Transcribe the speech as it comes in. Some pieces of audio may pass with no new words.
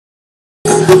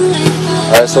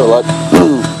Alright, so like,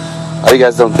 you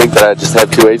guys don't think that I just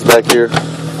have 2 8s back here,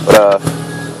 but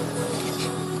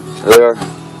there they are.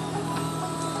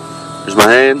 Here's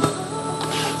my hand.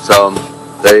 So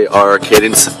they are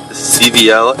Cadence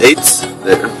CVL8s.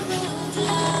 Their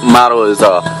model is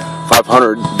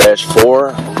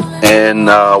 500-4, and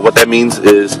what that means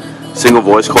is single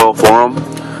voice coil for them.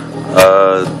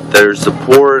 There's the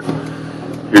port.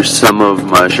 Here's some of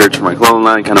my shirts from my clothing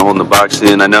line, kind of holding the box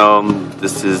in. I know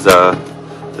this is a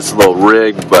little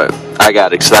rigged, but I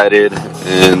got excited,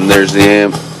 and there's the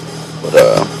amp.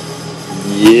 But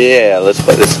yeah, let's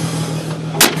play this.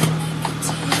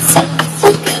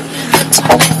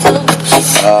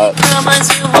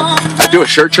 I do a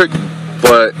shirt trick,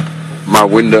 but my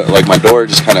window, like my door,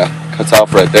 just kind of cuts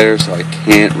off right there, so I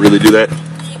can't really do that.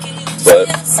 But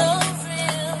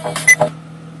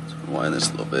let's rewind this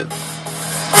a little bit.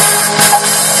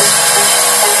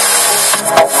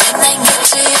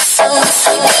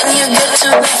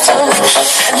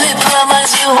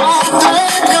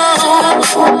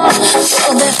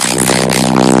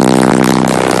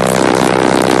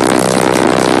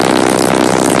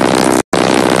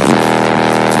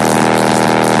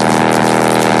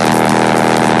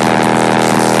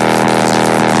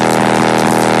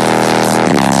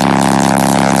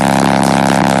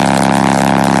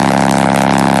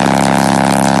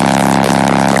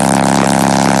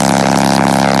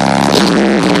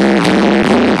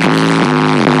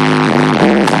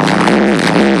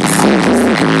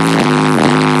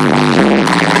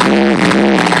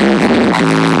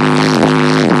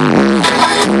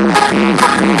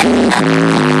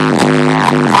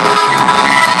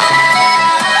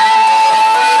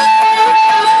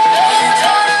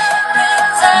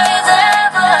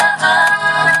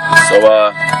 So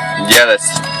yeah, that's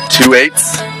 2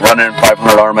 8s running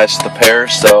 500 RMS the pair,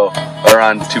 so they're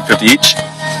on $250 each.